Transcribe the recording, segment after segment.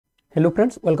Hello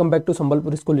friends, welcome back to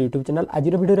Sambalpur school YouTube channel. आज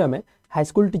video में high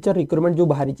school teacher recruitment जो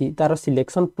बाहरी तार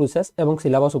सिलेक्शन प्रोसेस और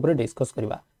सिलेबस उपर डिस्कस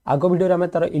करवा। आग वीडियो में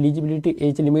तार एलिजिबिलिटी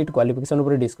एज लिमिट क्वालिफिकेशन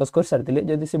उपर डिस्कस कर सारी।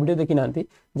 जब से वीडियो देखी ना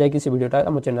जाकि से वीडियोटा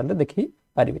आम चैनल में देखी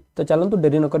पारे। तो चलते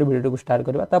डेरी नक वीडियो को स्टार्ट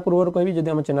करवा। पूर्व कहि जब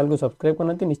आम चैनल को सब्सक्राइब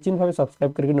करना निश्चित भाव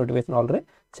सब्सक्राइब करके नोटिफिकेशन ऑल रे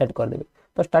सेट करदे।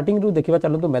 तो स्टार्टिंग रू देखा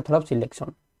चलते मेथड ऑफ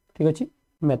सिलेक्शन। ठीक अच्छे,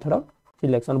 मेथड ऑफ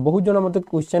सिलेक्शन बहुत जन मत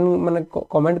क्वेश्चन माने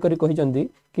कमेंट करी कहिसंती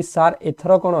कि सार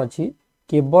एथर कोन अछि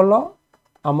केवल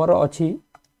आमर अच्छी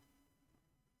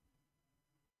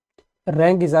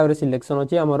रैंक हिसाब से सिलेक्शन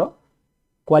अच्छी आमर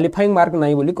क्वालिफाइंग मार्क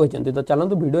नहीं बोली कहते। तो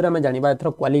चलते वीडियो में जाना एथर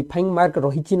क्वालिफाइंग मार्क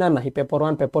रही ना नहीं, पेपर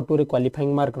 1 पेपर 2 रे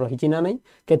क्वालिफाइंग मार्क रही ना नहीं,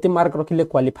 केते मार्क रखिले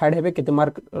क्वालिफाइड हेबे, केते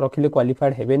मार्क रखिले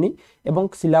क्वालिफाइड हेबेनी, एवं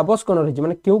सिलेबस कोन रही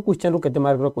माने क्यों क्वेश्चन रु केते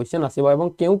मार्क रो क्वेश्चन आसीबो एवं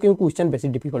क्यों क्यों क्वेश्चन बेसी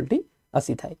डिफिकल्टी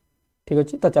आसी थाए। ठीक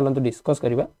अच्छे, तो चलते डिस्कस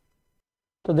करबा।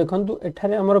 तो देखंतु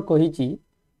एठारे हमर कहिची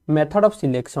method of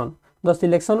selection. The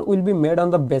selection will be made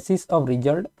on the basis of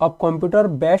result of computer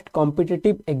based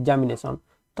competitive examination।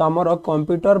 तो आमर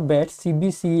कंप्यूटर बेस्ड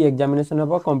सीबीसी एग्जामिनेशन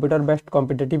हेबो, कंप्यूटर बेस्ड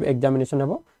कॉम्पिटिटिव एग्जामिनेशन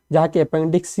हेबो, जहा कि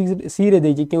अपेंडिक्स सी रे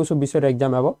देजी केउ सब विषय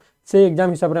एग्जाम हेबो। से एग्जाम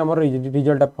हिसाब रे हमर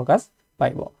रिजल्ट प्रकाश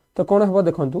पाइबो। तो कोन हेबो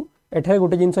देखंतु एठारे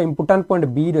गोटे जिंस इंपोर्टेंट पॉइंट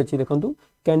बी रे अछि। देखंतु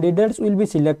candidates will be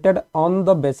selected on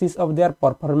the basis of their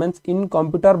performance in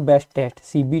computer based test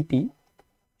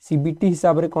CBT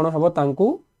हिसाब रे कोन हेबो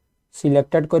तांकू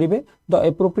सिलेक्टेड करिवे। The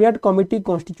appropriate committee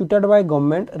constituted by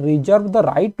government reserve the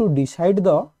right to decide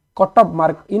the cut off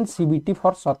mark in CBT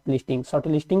for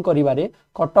shortlisting करिवारे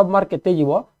cut off mark केते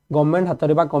जीवो government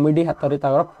हातरे बा committee हातरे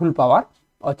तागर full power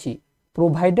अछि।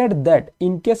 Provided that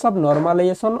in case of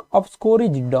normalisation off score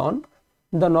is done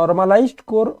the normalised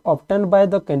score obtained by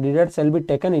the candidate shall be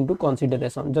taken into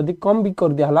consideration. जदि कम भी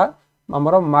कर दियाला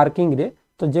हमर marking रे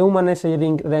तो जेउ माने से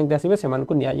रैंक आसीबे से मान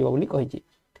को निया जीवो बोली कहिछि।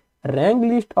 Rank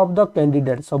list of the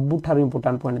candidate सबुठार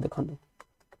important point देखो।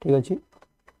 ठीक अच्छे,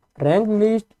 rank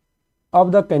list of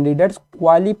the candidates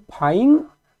qualifying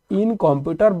in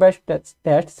computer based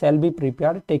test shall be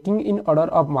prepared taking in order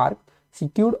of mark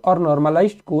secured और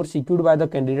normalised score secured by the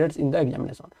candidates in the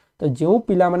examination. तो जो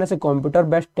पिला माने से computer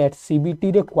based test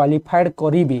CBT रे qualified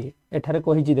करिवे एठारे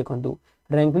कहिछि देखंतु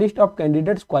rank list of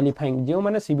candidates qualifying जो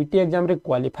माने सीबीटी एग्जाम रे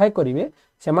क्वालिफाई करिवे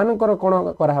सेमानकर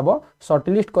कोन करा हबो शॉर्ट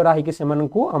लिस्ट करा है कि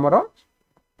सेमानकु हमर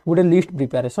गोटे लिस्ट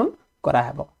प्रिपरेशन करा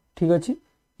हबो। ठीक अछि,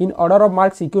 in order of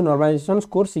mark secure normalisation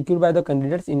score secure by the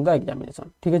candidates in the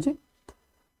examination. ठीक अछि,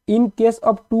 इन केस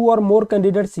ऑफ 2 और more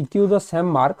candidates secure the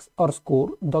same marks और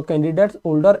score the candidates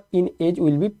older in as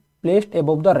will be placed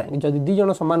above the rank. जदि दी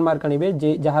जन समान mark आनिबे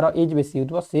जे जहार as बेसी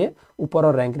होतबो से ऊपर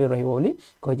रैंक रे रहिबो बोली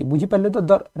कहि बुझी पले। तो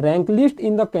the rank list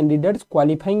in the candidates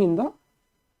qualifying in the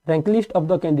rank list of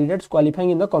the candidates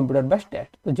qualifying in the computer based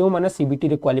test. तो जो माने सीबीटी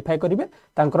रे क्वालिफाई करिवे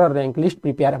तांकर रैंक लिस्ट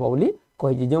प्रिपेयर हेबो बोली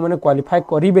कहि। जो माने क्वालिफाई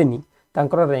करिवेनी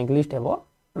तांकर रैंक लिस्ट हेबो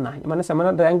नाही, माने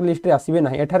समान रैंक लिस्ट रे आसीबे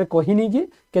नाही। एठारे कहिनी कि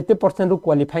केते परसेंट रो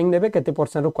क्वालिफाइंग नेबे केते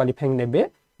परसेंट रो क्वालिफाइंग नेबे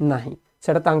नाही,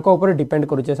 सेटा तांको ऊपर डिपेंड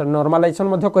करूचे। सर नॉर्मलाइजेशन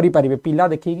मध्ये करि पारिबे, पिला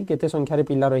देखि कि केते संख्या रे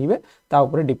पिला रहिबे ता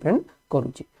ऊपर डिपेंड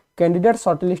करूची। Candidate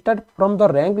shortlisted from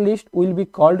the rank list will be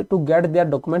called to get there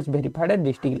documents verified at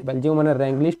district level. जो माने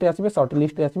रैंक लिस्ट आसीबे शॉर्ट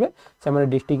लिस्ट रे आसीबे से माने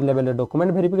डिस्ट्रिक्ट लेवल रे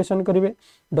डॉक्यूमेंट वेरिफिकेशन करिवे।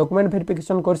 डॉक्यूमेंट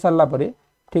वेरिफिकेशन कर सारला परे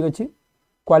ठीक अछि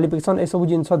क्वालिफिकेशन ए सब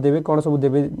जिंस देबे कोन सब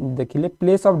देबे देखिले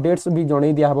प्लेस ऑफ डेट्स भी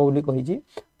जणै दिया हबो बोली कहिछि।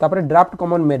 तापरे ड्राफ्ट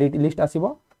कॉमन मेरिट लिस्ट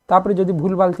आसीबो, तापरे जदि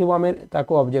भूल भाल थिबो हमें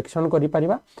ताको ऑब्जेक्शन करि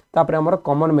परिबा। तापरे हमर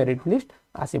common merit list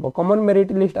आसीबो, common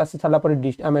merit list आसी साला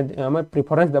परे हमें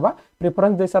प्रेफरेंस देबा,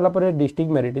 प्रेफरेंस दे साला परे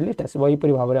डिस्ट्रिक्ट मेरिट लिस्ट आसीबो। एही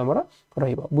परि भाबरे हमर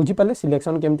रहिबो। बुझी पाले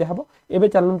सिलेक्शन केमते हबो। एबे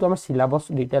चलनु हम सिलेबस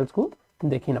डिटेल्स को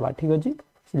देखि नबा। ठीक अछि,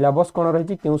 सिलेबस कोन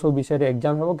रहिछि केउ सब विषय रे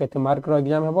एग्जाम हेबो, केते मार्क रो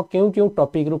एग्जाम हेबो, केउ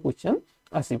topic row question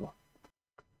आसीबो।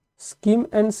 Scheme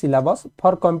and syllabus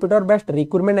for computer based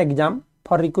recruitment exam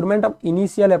for recruitment of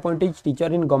initial appointed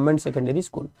teacher in government secondary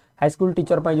school. High school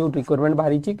teacher पर जो रिक्रूटमेंट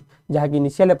बाहरी जहाँ कि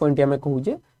इनिशियल अपॉइंट आम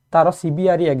कहूचे तार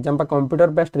CBRE exam computer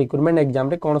based recruitment exam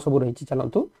रे कौन सब रही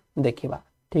चलतु देखा।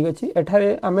 ठीक अच्छे,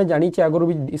 एठारे आम जानी आगुरी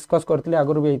भी डिस्कस करते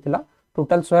आगुरी भी होता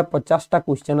टोटाल 150टा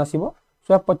क्वेश्चन आसो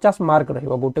 150 मार्क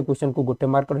रहिबो, गोटे क्वेश्चन को गोटे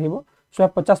मार्क रहिबो,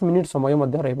 150 मिनिट समय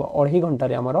मध्य रहिबो, 2.5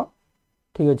 घंटा आमर।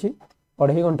 ठीक अच्छे,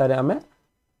 2.5 घंटा आम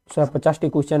 150 टी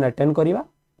क्वेश्चन अटेंड करवा।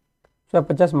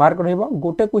 150 मार्क रहिबो,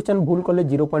 गोटे क्वेश्चन भूल कले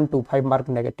 0.25 मार्क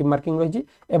नेगेटिव मार्किंग रही।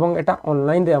 एवं एटा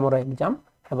ऑनलाइन रे हमर एग्जाम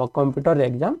हेबो, कंप्यूटर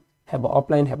एग्जाम हेबो,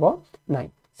 ऑफलाइन हेबो नाही।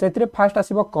 सेतरे फास्ट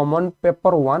आसीबो कॉमन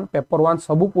पेपर 1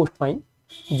 सब पोस्ट पई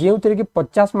जेउतरे कि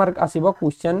 50 मार्क आसीबो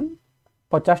क्वेश्चन,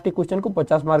 50 टी क्वेश्चन को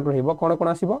 50 मार्क रहिबो। कोन कोन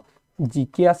आसीबो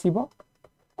GK आसीबो,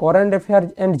 current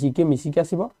affair and GK मिसी के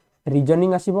आसीबो,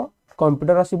 रीजनिंग आसीबो,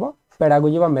 कंप्यूटर आसीबो,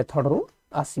 पेडागोजी बा मेथड रो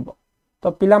आसीबो।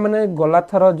 तो पिला माने गला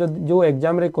थर जो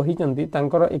एग्जाम रे कहि चंती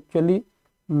तांकर एक्चुअली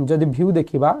जदि व्यू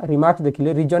देखिबा रिमार्क्स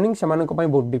देखिले रीजनिंग सेमान को पई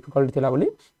बहुत डिफिकल्ट थिला बोली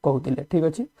कहउतिले ठीक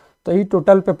अछि। तो ई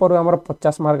टोटल पेपर हमर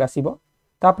 50 मार्क आसीबो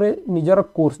तापरे निजर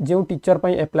कोर्स जे टीचर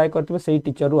पई अप्लाई करथिबे सेही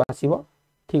टीचर रु आसीबो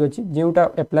ठीक अछि। जेउटा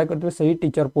अप्लाई करथिबे सेही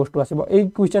टीचर पोस्ट रु आसीबो। ए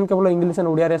क्वेश्चन केवल इंग्लिश एंड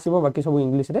ओडिया रे आसीबो बाकी सब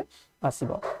इंग्लिश रे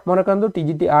आसीबो। मन करंदो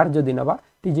टीजीटी आर्ट्स जदि नबा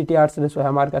टीजीटी आर्ट्स रे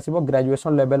 100 mark आसीबो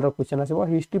graduation level row question आसीबो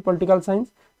history political science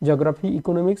geography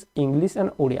economics English and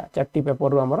Odia चारटी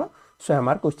paper रु हमर 100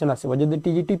 मार्क क्वेश्चन आसीबो। जदि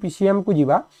टीजीटी पीसीएम को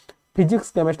जीवा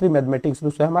फिजिक्स केमिस्ट्री मैथमेटिक्स रु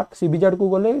 100 मार्क सीबीजेड को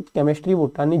गले केमिस्ट्री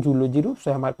बोटानी जूलॉजी रु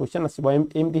 100 मार्क क्वेश्चन आसीबो।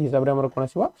 एमटी हिसाब रे हमर कोन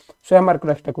आसीबो 100 मार्क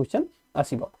रो एक्स्ट्रा क्वेश्चन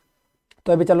आसीबो।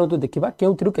 तो अबे चलो तो देखिबा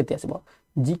केउथिरु केते आसीबो।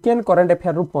 जीके एंड करंट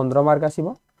अफेयर रु 15 मार्क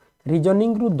आसीबो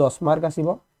रीजनिंग रु 10 मार्क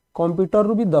आसीबो कंप्यूटर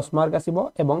रु भी 10 मार्क आसीबो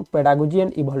एवं पेडागोजी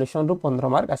एंड इवोल्यूशन रु 15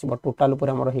 मार्क आसीबो। टोटल ऊपर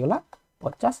हमर हेगला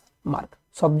 50 मार्क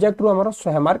सब्जेक्ट रु हमर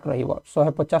 100 मार्क रहिबो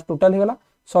 150 टोटल हेगला।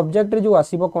 सब्जेक्ट रे जो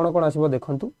आसीबो कोन कोन आसीबो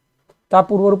देखंतु ता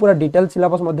पूर्व पूरा डिटेल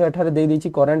सिलेबस मध्ये एठारे देई दैछि।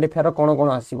 करंट अफेयर कोन कोन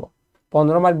आसीबो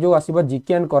 15 मार्क जो आसीबो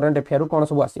जीके एंड करंट अफेयर कोन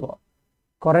सब आसीबो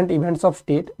current events of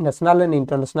state national and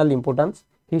international importance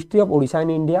history of Odisha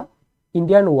and India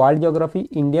India and world geography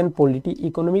Indian polity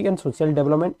economic and social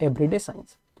development everyday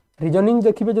science. Reasoning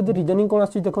देखिबे जदि reasoning कोन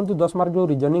आसी देखंतु 10 mark जो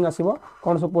reasoning आसीबो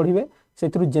कोन सब पढिबे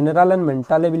सेथुरु general and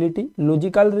mental ability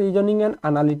logical reasoning and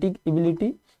analytic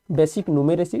ability basic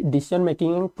numeracy decision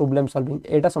making and problem solving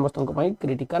एटा समस्त को पई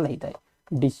critical हेताय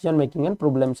decision making and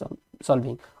problem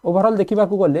solving. Overall देखिबा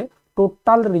को गले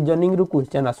टोटल रीजनिंग रु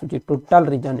क्वेश्चन आसुची टोटल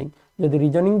रीजनिंग जदि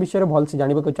रीजनिंग विषय भल से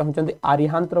जानिबा को चाहउचंती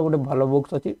आरिहांत रो गोटे भलो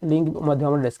बुक्स अछि लिंक मध्ये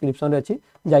हमर डिस्क्रिप्शन रे अछि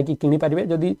जाय कि किनि पारिबे।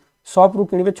 जदि शॉप रु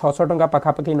किनिबे 600 टंका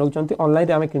पाखा पाखी नउचंती ऑनलाइन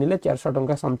रे हमें किनिले 400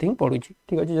 टंका समथिंग पडुची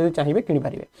ठीक अछि। जदि चाहिबे किनि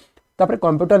पारिबे। तापर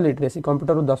कंप्यूटर लिटरेसी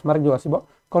कंप्यूटर रु 10 मार्क जो आसीबो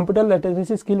computer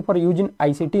literacy skill for use in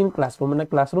ICT in classroom माने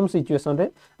क्लासरूम सिचुएशन रे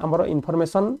हमर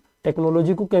इंफॉर्मेशन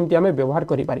टेक्नोलॉजी को केमति हमें व्यवहार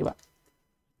करि पारिबा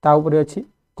ता ऊपर अछि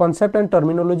concept and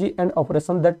terminology and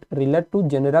operation that relate to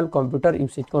general computer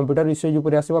usage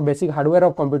ऊपर आसीबो basic hardware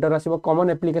of computer आसीबो common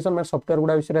application में सॉफ्टवेयर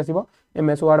गुडा विषय आसीबो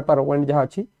एमएस वर्ड पावरपॉइंट जहा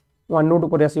अछि वन नोट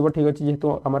ऊपर आसीबो ठीक अछि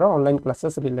जेतु हमर ऑनलाइन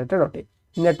क्लासेस रिलेटेड अटे।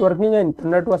 Networking and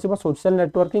internet आसीबो social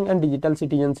networking and digital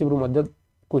citizenship रु मध्ये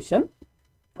क्वेश्चन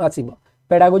आसीबो।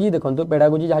 पेडागोजी देखंतो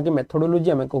पेडागोजी जहा कि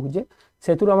मेथोडोलॉजी हमें कहूजे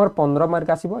सेतुर हमर 15 मार्क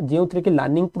आसीबो जेउथरे कि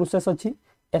लर्निंग प्रोसेस अछि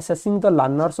असेसिंग द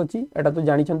लर्नर्स अछि एटा तो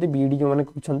जानि छंती बीडी जो माने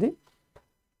कहउछंती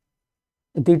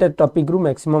दीटा टॉपिक रु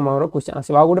मैक्सिमम हमर क्वेश्चन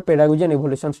आसीबो। आ गोटे पेडागोजी एंड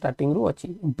इवोल्यूशन स्टार्टिंग रु अछि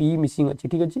बी मिसिंग अछि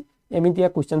ठीक अछि। एमितिया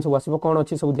क्वेश्चन सब आसीबो कोन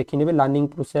अछि सब देखिनेबे learning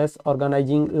process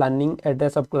organising learning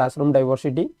address of classroom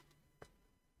diversity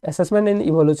assessment and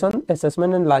evolution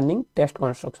assessment and learning test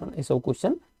construction ए सब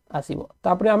क्वेश्चन आसीबो।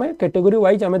 तापरे हमें कैटेगरी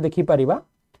वाइज हमें देखि परिबा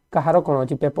कहार कोन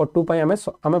अछि पेपर 2 पय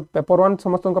हमें पेपर 1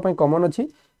 समस्त को पय कॉमन अछि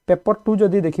पेपर 2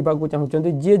 जदि देखिबा को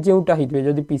चाहउचंती जे जेउटा हितबे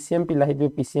जदि पीसीएम पिला हितबे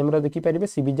पीसीएम रो देखि परिबे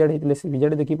सीबीजेड हितले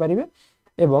सीबीजेड देखि परिबे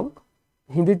एवं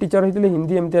हिंदी टीचर हितले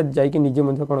हिंदी एमते जाय कि निजे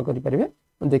मध्ये कोन करि परिबे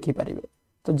देखि परिबे।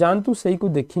 तो जानतु सेही को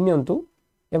देखि नियंतु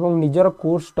एवं निजर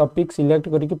कोर्स टॉपिक सिलेक्ट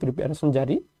करि के प्रिपरेशन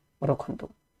जारी रखंतु।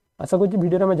 आशा करछि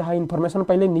वीडियो में जहा इंफॉर्मेशन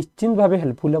पाइले निश्चित भाबे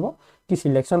हेल्पफुल हेबो कि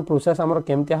सिलेक्शन प्रोसेस हमर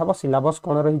केमते हबो सिलेबस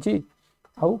कोन रहिछि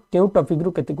आउ केउ टॉपिक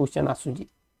रु केते क्वेश्चन आसुजी।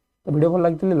 तो वीडियो भल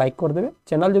लगितले लाइक कर देबे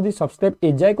चैनल जदि सब्सक्राइब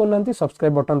एजाय करनांती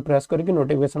सब्सक्राइब बटन प्रेस करके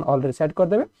नोटिफिकेशन ऑल रे सेट कर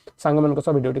देबे सांग मन को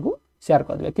सब वीडियो को शेयर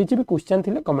कर देबे किछि भी क्वेश्चन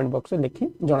थिले कमेंट बॉक्स में लिखि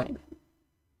जणाइबे।